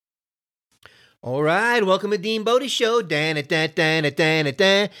All right, welcome to Dean Bodie Show. Dean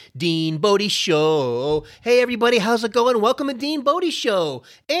Bodie Show. Hey everybody, how's it going? Welcome to Dean Bodie Show.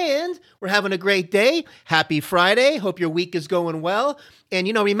 And we're having a great day. Happy Friday. Hope your week is going well. And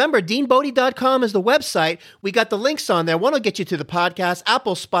remember, deanbodie.com is the website. We got the links on there. One will get you to the podcast,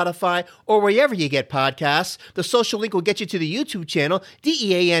 Apple, Spotify, or wherever you get podcasts. The social link will get you to the YouTube channel,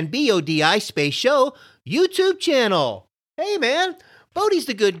 DEANBODI space show, YouTube channel. Hey man. Bodie's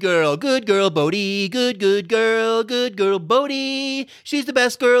the good girl Bodie, good girl Bodie. She's the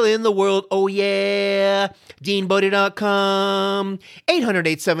best girl in the world, oh yeah. DeanBodie.com,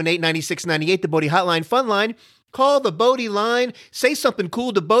 800-878-9698, the Bodie Hotline Fun Line. Call the Bodie line, say something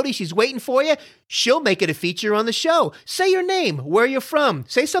cool to Bodie, she's waiting for you. She'll make it a feature on the show. Say your name, where you're from,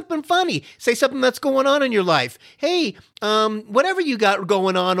 say something funny, say something that's going on in your life. Hey, whatever you got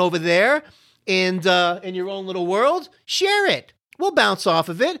going on over there and in your own little world, share it. We'll bounce off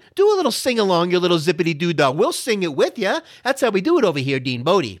of it. Do a little sing-along, your little zippity-doo-dah. We'll sing it with you. That's how we do it over here, Dean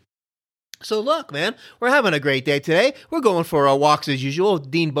Bodie. So look, man, we're having a great day today. We're going for our walks as usual.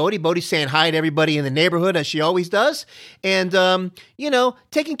 Dean Bodie. Bodie's saying hi to everybody in the neighborhood as she always does. And,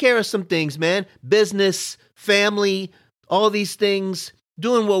 taking care of some things, man. Business, family, all these things.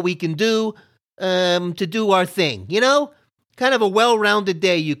 Doing what we can do to do our thing, Kind of a well-rounded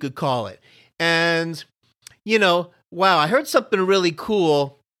day, you could call it. And, wow, I heard something really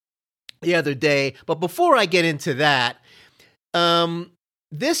cool the other day, but before I get into that,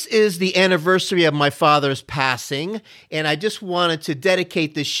 this is the anniversary of my father's passing, and I just wanted to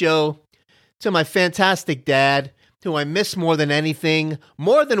dedicate this show to my fantastic dad, who I miss more than anything,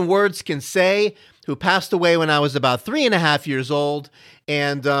 more than words can say, who passed away when I was about 3.5 years old,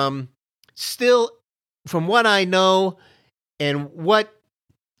 and still, from what I know and what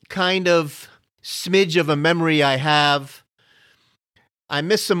kind of smidge of a memory I have, I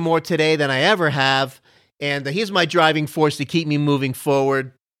miss him more today than I ever have, and he's my driving force to keep me moving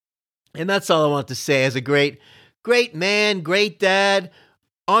forward. And that's all I want to say. As a great man, great dad,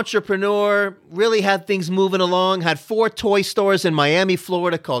 entrepreneur, really had things moving along, had 4 toy stores in Miami,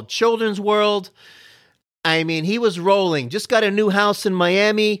 Florida called Children's World. I mean, he was rolling. Just got a new house in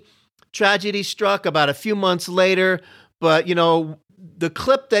Miami. Tragedy struck about a few months later, but the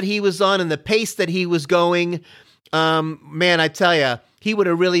clip that he was on and the pace that he was going, man, I tell you, he would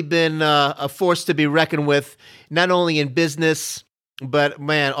have really been a force to be reckoned with, not only in business, but,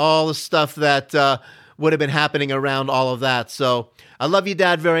 man, all the stuff that would have been happening around all of that. So I love you,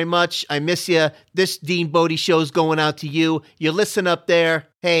 Dad, very much. I miss you. This Dean Bodie show's going out to you. You listen up there.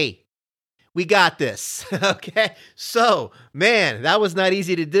 Hey, we got this, okay? So, man, that was not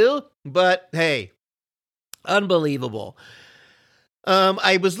easy to do, but, hey, unbelievable.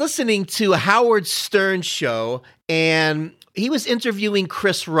 I was listening to a Howard Stern show, and he was interviewing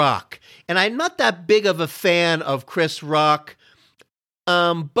Chris Rock. And I'm not that big of a fan of Chris Rock,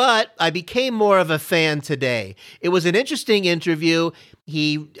 but I became more of a fan today. It was an interesting interview.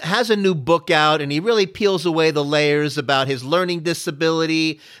 He has a new book out, and he really peels away the layers about his learning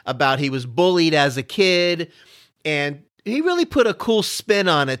disability, about he was bullied as a kid, and he really put a cool spin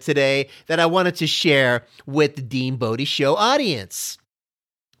on it today that I wanted to share with the Dean Bodie Show audience.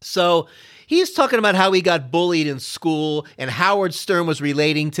 So he's talking about how he got bullied in school, and Howard Stern was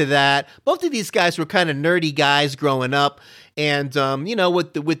relating to that. Both of these guys were kind of nerdy guys growing up, and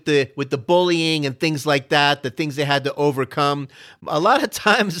with the bullying and things like that, the things they had to overcome. A lot of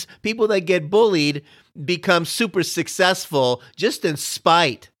times, people that get bullied become super successful just in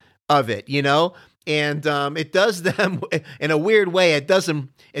spite of it, And it does them in a weird way. It does them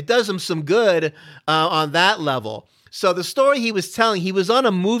some good on that level. So the story he was telling, he was on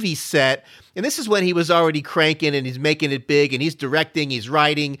a movie set, and this is when he was already cranking and he's making it big, and he's directing, he's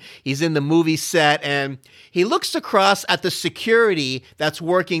writing, he's in the movie set, and he looks across at the security that's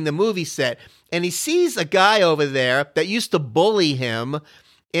working the movie set, and he sees a guy over there that used to bully him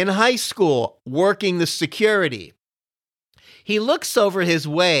in high school working the security. He looks over his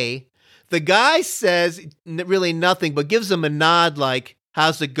way. The guy says really nothing, but gives him a nod like,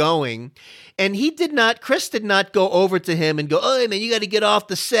 how's it going? And Chris did not go over to him and go, oh, man, you got to get off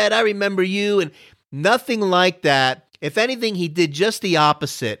the set. I remember you. And nothing like that. If anything, he did just the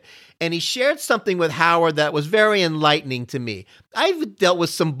opposite. And he shared something with Howard that was very enlightening to me. I've dealt with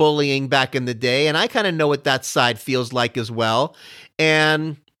some bullying back in the day, and I kind of know what that side feels like as well.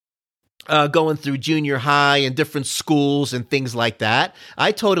 And going through junior high and different schools and things like that.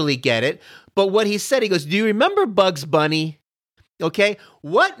 I totally get it. But what he said, he goes, do you remember Bugs Bunny? Okay,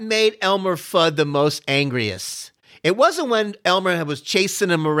 what made Elmer Fudd the most angriest? It wasn't when Elmer was chasing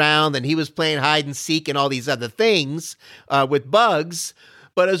him around and he was playing hide and seek and all these other things with Bugs,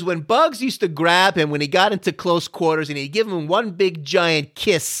 but it was when Bugs used to grab him when he got into close quarters and he'd give him one big giant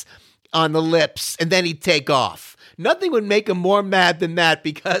kiss on the lips and then he'd take off. Nothing would make him more mad than that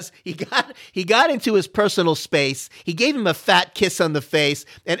because he got into his personal space. He gave him a fat kiss on the face,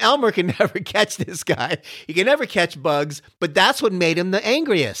 and Elmer can never catch this guy. He can never catch Bugs, but that's what made him the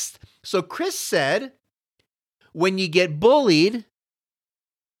angriest. So Chris said, when you get bullied,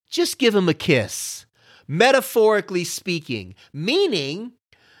 just give him a kiss. Metaphorically speaking, meaning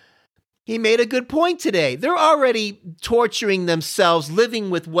he made a good point today. They're already torturing themselves, living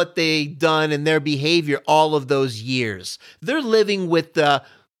with what they've done and their behavior all of those years. They're living with the,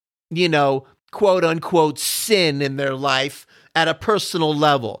 quote unquote sin in their life at a personal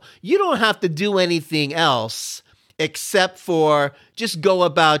level. You don't have to do anything else except for just go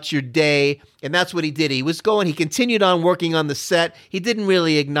about your day. And that's what he did. He continued on working on the set. He didn't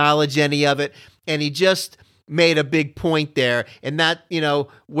really acknowledge any of it. And he just made a big point there. And that,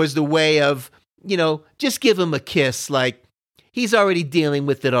 was the way of, just give him a kiss. Like he's already dealing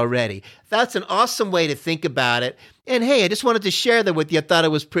with it already. That's an awesome way to think about it. And hey, I just wanted to share that with you. I thought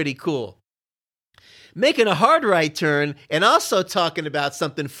it was pretty cool. Making a hard right turn and also talking about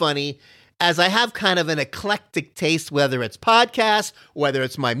something funny, as I have kind of an eclectic taste, whether it's podcasts, whether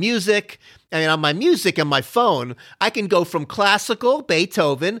it's my music. I mean, on my music on my phone, I can go from classical,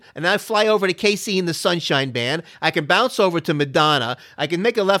 Beethoven, and I fly over to KC and the Sunshine Band. I can bounce over to Madonna. I can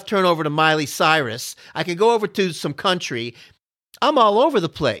make a left turn over to Miley Cyrus. I can go over to some country. I'm all over the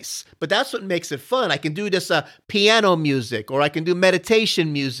place, but that's what makes it fun. I can do this piano music, or I can do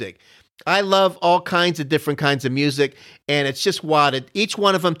meditation music. I love all kinds of different kinds of music, and it's just each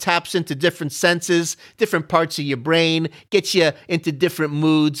one of them taps into different senses, different parts of your brain, gets you into different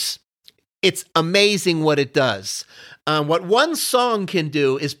moods. It's amazing what it does. What one song can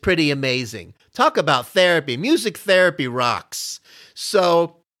do is pretty amazing. Talk about therapy. Music therapy rocks.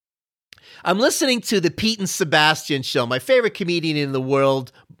 So I'm listening to the Pete and Sebastian show. My favorite comedian in the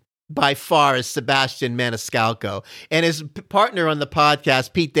world by far is Sebastian Maniscalco. And his partner on the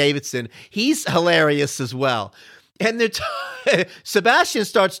podcast, Pete Davidson, he's hilarious as well. And Sebastian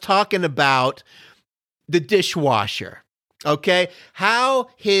starts talking about the dishwasher. Okay, how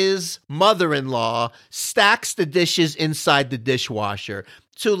his mother-in-law stacks the dishes inside the dishwasher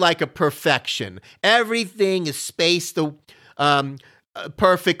to like a perfection. Everything is spaced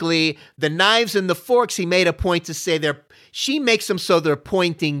perfectly. The knives and the forks, he made a point to say she makes them so they're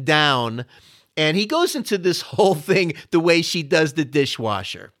pointing down. And he goes into this whole thing the way she does the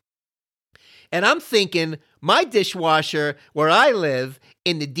dishwasher. And I'm thinking, my dishwasher where I live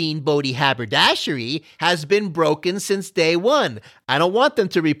in the Dean Bodie haberdashery has been broken since day one. I don't want them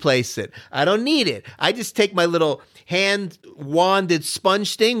to replace it. I don't need it. I just take my little hand-wanded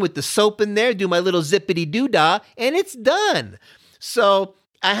sponge thing with the soap in there, do my little zippity-doo-dah, and it's done. So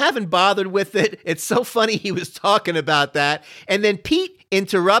I haven't bothered with it. It's so funny he was talking about that. And then Pete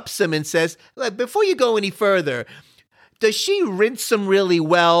interrupts him and says, before you go any further, does she rinse them really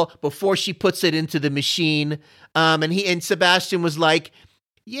well before she puts it into the machine? And Sebastian was like,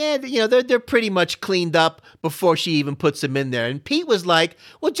 yeah, they're pretty much cleaned up before she even puts them in there. And Pete was like,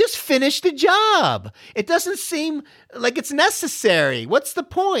 well, just finish the job. It doesn't seem like it's necessary. What's the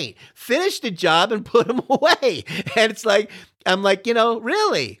point? Finish the job and put them away. And I'm like,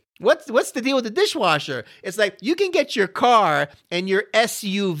 really? What's the deal with the dishwasher? It's like you can get your car and your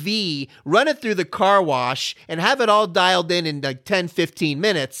SUV, run it through the car wash and have it all dialed in like 10, 15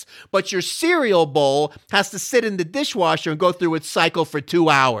 minutes, but your cereal bowl has to sit in the dishwasher and go through its cycle for 2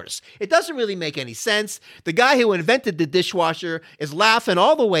 hours. It doesn't really make any sense. The guy who invented the dishwasher is laughing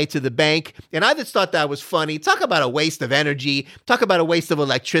all the way to the bank, and I just thought that was funny. Talk about a waste of energy. Talk about a waste of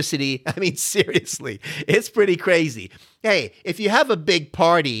electricity. I mean, seriously, it's pretty crazy. Hey, if you have a big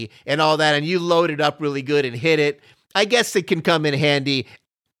party and all that and you load it up really good and hit it, I guess it can come in handy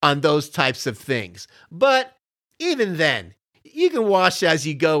on those types of things. But even then, you can wash as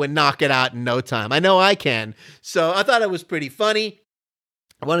you go and knock it out in no time. I know I can. So I thought it was pretty funny.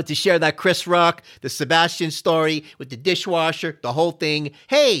 I wanted to share that Chris Rock, the Sebastian story with the dishwasher, the whole thing.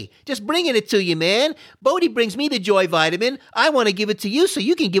 Hey, just bringing it to you, man. Bodie brings me the joy vitamin. I want to give it to you so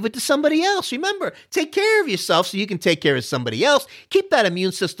you can give it to somebody else. Remember, take care of yourself so you can take care of somebody else. Keep that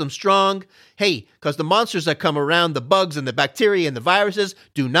immune system strong. Hey, because the monsters that come around, the bugs and the bacteria and the viruses,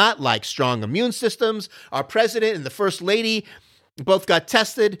 do not like strong immune systems. Our president and the first lady both got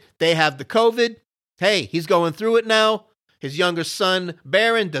tested. They have the COVID. Hey, he's going through it now. His younger son,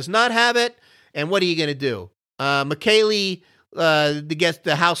 Barron, does not have it. And what are you going to do? McKaylee,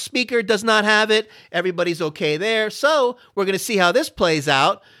 the House Speaker, does not have it. Everybody's okay there. So we're going to see how this plays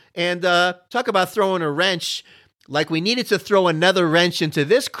out. And talk about throwing a wrench. Like we needed to throw another wrench into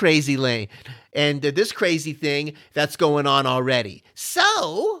this crazy lane and this crazy thing that's going on already.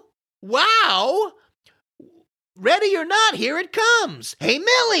 So, wow, ready or not, here it comes. Hey,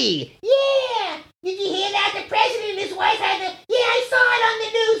 Millie. Yeah! Did you hear that? The president and his wife had the... Yeah, I saw it on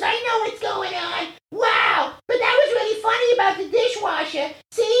the news. I know what's going on. Wow! But that was really funny about the dishwasher.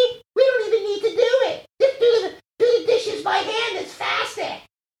 See? We don't even need to do it. Just do the dishes by hand. It's faster.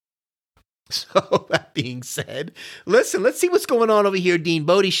 So, that being said, listen, let's see what's going on over here, Dean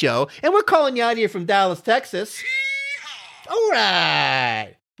Bodie Show. And we're calling you out here from Dallas, Texas. All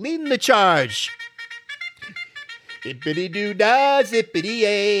right. Leading the charge. Zippity-doo-dah,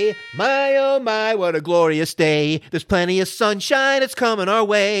 zippity-yay, my oh my, what a glorious day. There's plenty of sunshine, it's coming our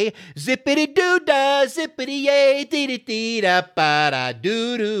way. Zippity-doo-dah, zippity-yay,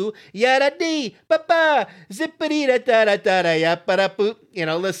 dee-dee-dee-da-ba-da-doo-doo, yada-dee-ba-ba, zippity-da-da-da-da-ya-ba-da-boo. You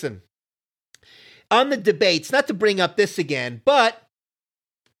know, listen, on the debates, not to bring up this again, but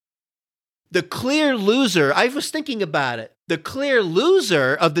the clear loser, I was thinking about it. The clear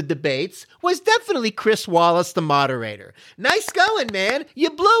loser of the debates was definitely Chris Wallace, the moderator. Nice going, man.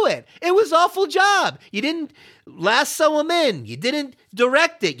 You blew it. It was awful job. You didn't lasso him in. You didn't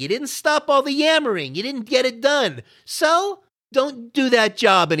direct it. You didn't stop all the yammering. You didn't get it done. So don't do that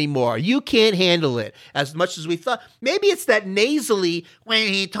job anymore. You can't handle it as much as we thought. Maybe it's that nasally,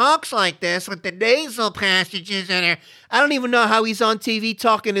 when he talks like this with the nasal passages in there. I don't even know how he's on TV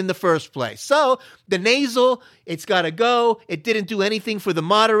talking in the first place. So the nasal, it's got to go. It didn't do anything for the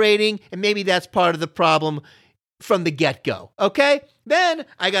moderating, and maybe that's part of the problem from the get-go, okay? Then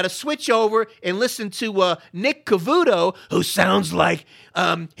I got to switch over and listen to Nick Cavuto, who sounds like,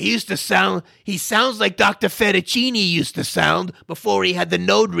 he sounds like Dr. Fettuccine used to sound before he had the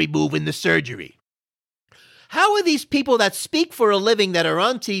node removed in the surgery. How are these people that speak for a living that are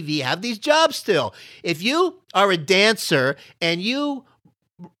on TV have these jobs still? If you are a dancer and you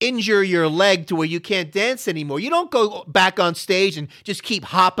injure your leg to where you can't dance anymore, you don't go back on stage and just keep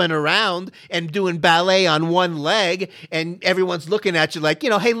hopping around and doing ballet on one leg and everyone's looking at you like,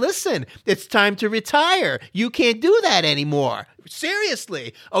 hey, listen, it's time to retire. You can't do that anymore.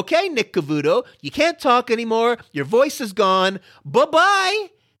 Seriously. Okay, Nick Cavuto, you can't talk anymore. Your voice is gone. Bye-bye.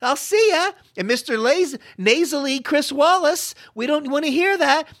 I'll see ya. And Mr. Nasally Chris Wallace, we don't want to hear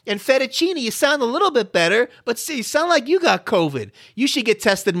that. And Fettuccine, you sound a little bit better, but see, you sound like you got COVID. You should get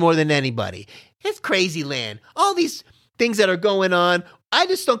tested more than anybody. It's crazy land. All these things that are going on, I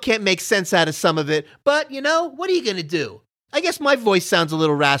just can't make sense out of some of it. But, what are you going to do? I guess my voice sounds a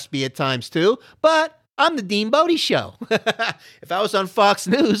little raspy at times too, but I'm the Dean Bodie Show. If I was on Fox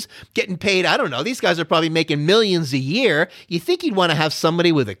News getting paid, I don't know, these guys are probably making millions a year. You think you'd want to have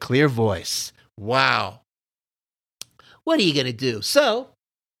somebody with a clear voice. Wow. What are you going to do? So,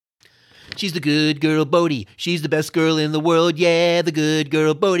 she's the good girl Bodie. She's the best girl in the world. Yeah, the good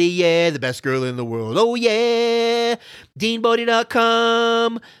girl Bodie. Yeah, the best girl in the world. Oh, yeah.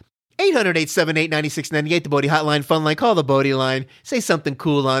 DeanBodie.com. 800-878-9698, the Bodie Hotline, Fun Line. Call the Bodie line. Say something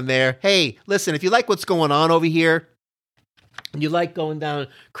cool on there. Hey, listen, if you like what's going on over here, and you like going down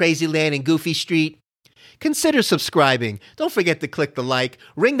Crazy Land and Goofy Street, consider subscribing. Don't forget to click the like.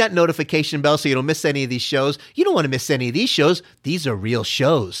 Ring that notification bell so you don't miss any of these shows. You don't want to miss any of these shows. These are real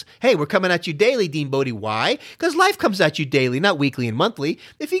shows. Hey, we're coming at you daily, Dean Bodie. Why? Because life comes at you daily, not weekly and monthly.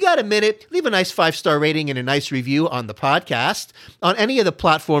 If you got a minute, leave a nice 5-star rating and a nice review on the podcast on any of the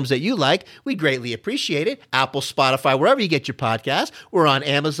platforms that you like. We greatly appreciate it. Apple, Spotify, wherever you get your podcast. We're on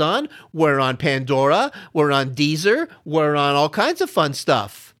Amazon. We're on Pandora. We're on Deezer. We're on all kinds of fun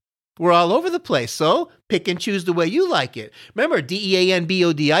stuff. We're all over the place, so pick and choose the way you like it. Remember,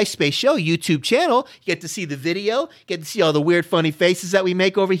 DEANBODI Space Show YouTube channel. You get to see the video, get to see all the weird, funny faces that we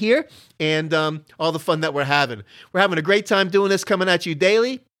make over here, and all the fun that we're having. We're having a great time doing this, coming at you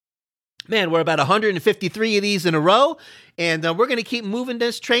daily. Man, we're about 153 of these in a row, and we're going to keep moving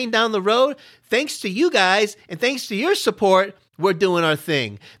this train down the road. Thanks to you guys, and thanks to your support, we're doing our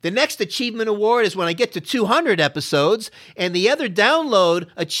thing. The next achievement award is when I get to 200 episodes, and the other download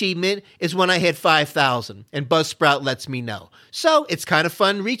achievement is when I hit 5,000, and Buzzsprout lets me know. So it's kind of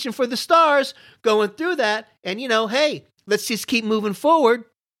fun reaching for the stars, going through that, and hey, let's just keep moving forward.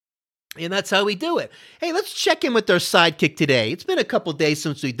 And that's how we do it. Hey, let's check in with our sidekick today. It's been a couple days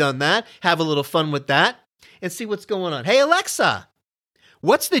since we've done that. Have a little fun with that and see what's going on. Hey, Alexa,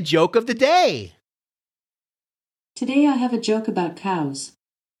 what's the joke of the day? Today I have a joke about cows.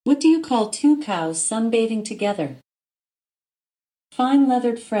 What do you call two cows sunbathing together? Fine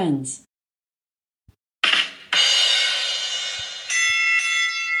leathered friends.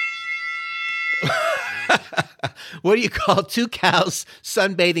 What do you call two cows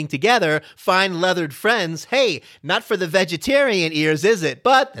sunbathing together? Fine leathered friends. Hey, not for the vegetarian ears, is it?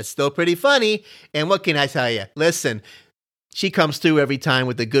 But that's still pretty funny. And what can I tell you? Listen, she comes through every time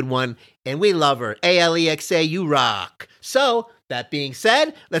with a good one, and we love her. Alexa, you rock. So, that being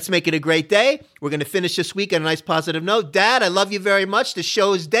said, let's make it a great day. We're going to finish this week on a nice positive note. Dad, I love you very much. The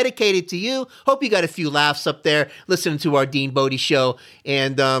show is dedicated to you. Hope you got a few laughs up there listening to our Dean Bodie show.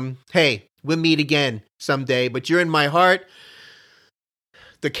 And, hey, we'll meet again someday, but you're in my heart.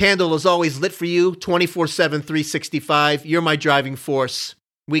 The candle is always lit for you, 24/7, 365. You're my driving force.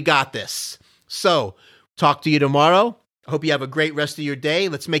 We got this. So, talk to you tomorrow. I hope you have a great rest of your day.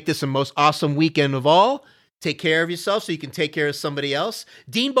 Let's make this the most awesome weekend of all. Take care of yourself so you can take care of somebody else.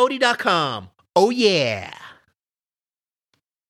 DeanBodie.com. Oh, yeah.